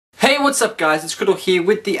Hey, what's up guys? It's Criddle here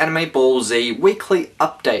with the AnimeBallZ weekly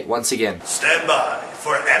update once again. Stand by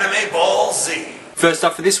for AnimeBallZ. First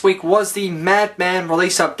up for this week was the Madman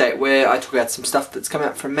release update, where I talk about some stuff that's come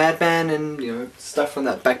out from Madman and, you know, stuff from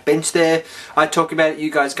that back bench there. I talk about it,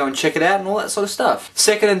 you guys go and check it out and all that sort of stuff.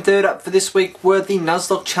 Second and third up for this week were the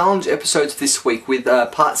Nuzlocke Challenge episodes this week, with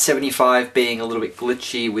part 75 being a little bit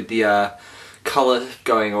glitchy with the colour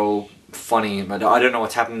going all funny. I don't know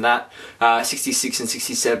what's happened to that. 66 and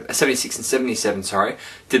 77, 76 and 77, sorry,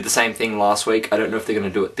 did the same thing last week. I don't know if they're going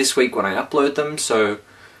to do it this week when I upload them, so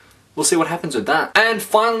we'll see what happens with that. And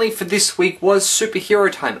finally for this week was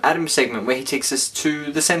Superhero Time, Adam's segment, where he takes us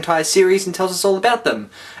to the Sentai series and tells us all about them.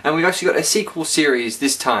 And we've actually got a sequel series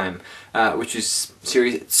this time, which is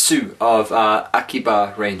series 2 of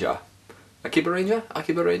Akiba Ranger. Akiba Ranger?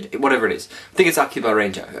 Akiba Ranger? Whatever it is. I think it's Akiba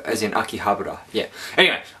Ranger, as in Akihabara. Yeah.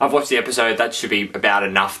 Anyway, I've watched the episode. That should be about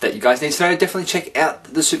enough that you guys need to know. Definitely check out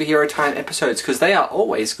the Superhero Time episodes, because they are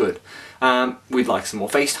always good. We'd like some more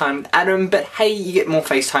FaceTime with Adam, but hey, you get more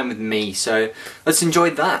FaceTime with me, so let's enjoy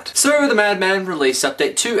that. So, the Madman release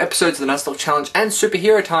update, 2 episodes of the Nuzlocke Challenge and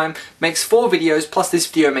Superhero Time makes 4 videos, plus this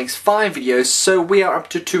video makes 5 videos, so we are up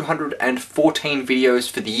to 214 videos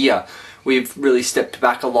for the year. We've really stepped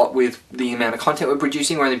back a lot with the amount of content we're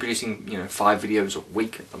producing. We're only producing, 5 videos a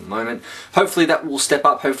week at the moment. Hopefully that will step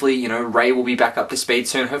up. Hopefully, Ray will be back up to speed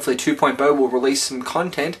soon. Hopefully 2.0 will release some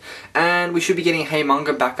content. And we should be getting Hey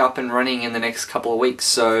Manga back up and running in the next couple of weeks.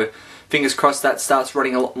 So, fingers crossed that starts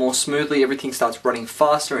running a lot more smoothly. Everything starts running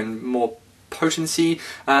faster and more potency.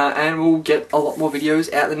 And we'll get a lot more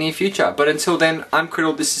videos out in the near future. But until then, I'm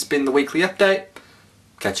Criddle. This has been the weekly update.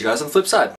 Catch you guys on the flip side.